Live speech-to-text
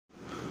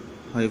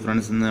Hi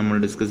friends, we will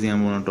discuss the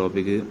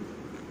topic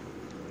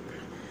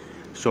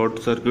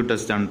short circuit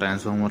test and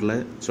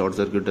transformer short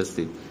circuit test.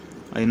 This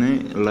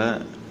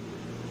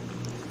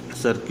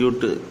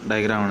circuit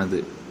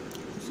diagram.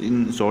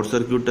 In short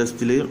circuit test,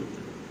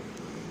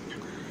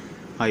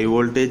 high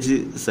voltage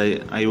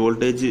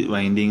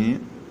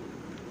winding,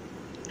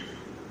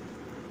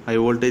 high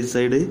voltage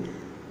side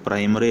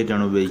primary,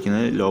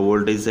 low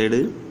voltage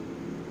side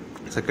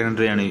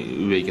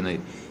secondary.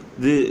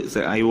 This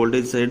high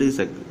voltage side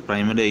is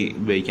primary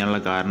vehicle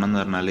car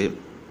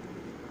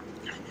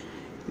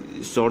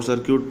short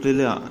circuit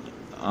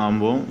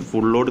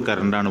full load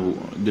current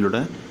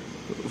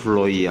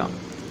flow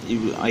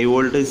high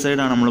voltage side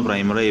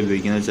primary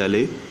vehicle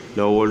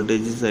low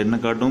voltage side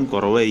high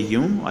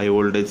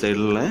voltage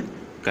side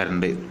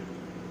current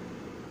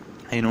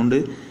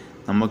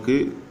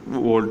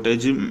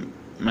voltage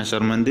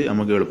measurement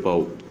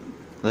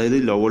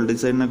low voltage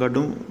side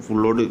full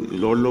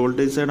low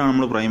voltage side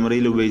primary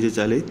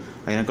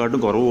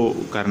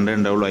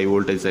current high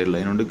voltage side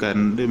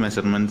current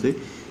measurements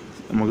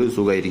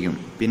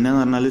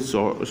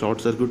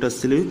short circuit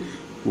test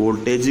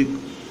voltage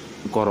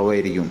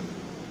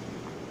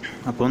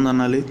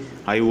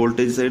high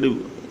voltage side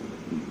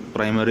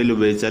primary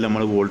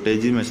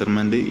voltage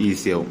measurement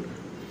easy.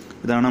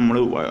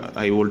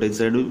 High voltage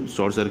side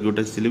short circuit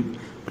test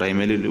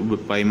primary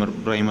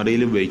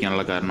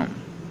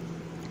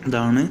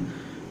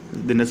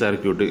this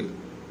circuit,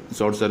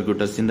 short circuit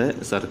test in the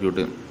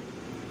circuit.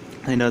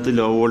 And at the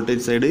low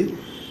voltage side,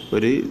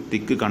 very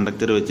thick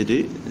conductor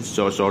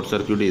short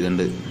circuit. Then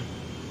the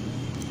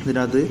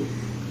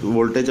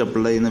voltage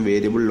apply in the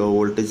variable low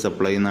voltage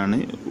supply in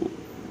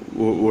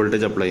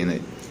voltage apply.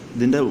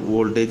 Then the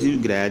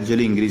voltage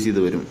gradually increases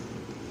the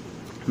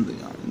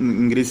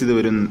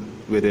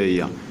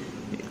very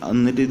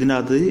and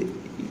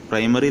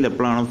primary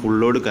level full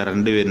load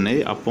current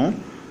upon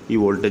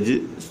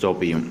voltage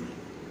stop.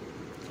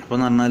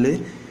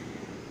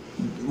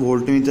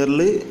 Voltmeter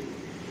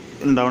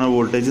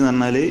voltage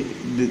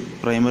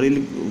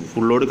primary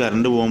full load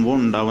current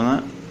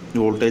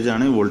voltage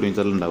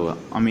voltmeter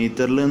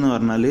meter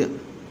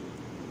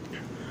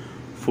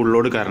full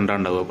load current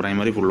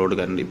primary full load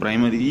current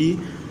primary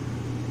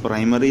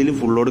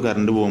full load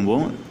current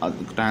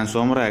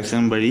transformer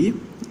action by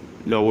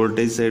low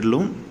voltage side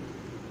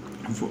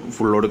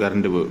full load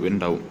current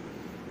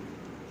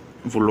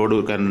full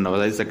load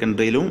current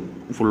secondary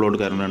full load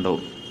current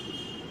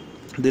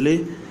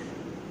this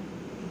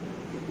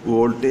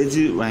voltage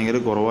ഭയങ്കര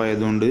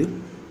കുറവായതുകൊണ്ട്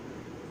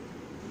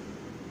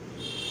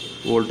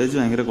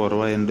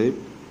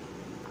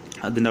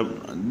അതിന്റെ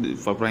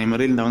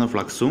പ്രൈമറിയിൽ ഉണ്ടാവുന്ന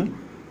ഫ്ലക്സും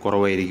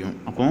കുറവായിരിക്കും.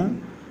 അപ്പോൾ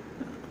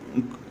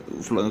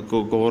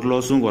core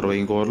ലോസും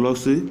കുറവായിരിക്കും. Core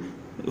loss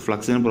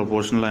ഫ്ലക്സിന്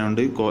proportional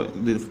ആയതുകൊണ്ട്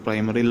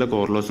പ്രൈമറിയിലെ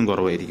core ലോസും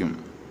കുറവായിരിക്കും.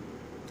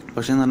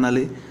 പക്ഷെ എന്ന് പറഞ്ഞാൽ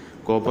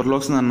കോപ്പർ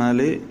ലോസ് എന്ന് പറഞ്ഞാൽ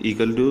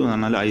ഈക്വൽ ടു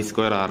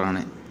I² R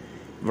ആണ്.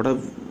 ഇവിടെ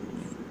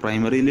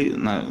പ്രൈമറിയിൽ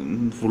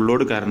ഫുൾ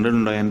ലോഡ് കറണ്ട്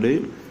ഉണ്ടായതുകൊണ്ട്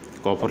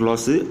കോപ്പർ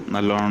ലോസ്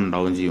നല്ലോണം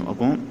ഉണ്ടാവുകയും ചെയ്യും.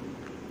 അപ്പോൾ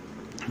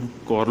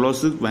കോർ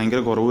ലോസ് ഭയങ്കര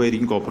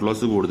കുറവായിരിക്കും, കോപ്പർ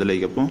ലോസ്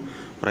കൂടുതലായിരിക്കും. അപ്പോൾ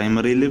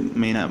പ്രൈമറിയിൽ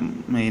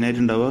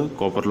മെയിനായിട്ട് ഉണ്ടാവുക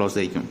കോപ്പർ ലോസ്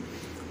ആയിരിക്കും.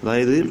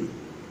 അതായത്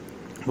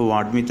ഇപ്പോൾ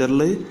വാട്ട്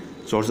മീറ്ററിൽ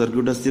ഷോർട്ട്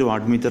സർക്യൂട്ട് ടെസ്റ്റിൽ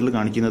വാട്ട് മീറ്ററിൽ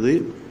കാണിക്കുന്നത്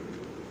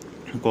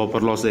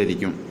കോപ്പർ ലോസ്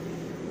ആയിരിക്കും.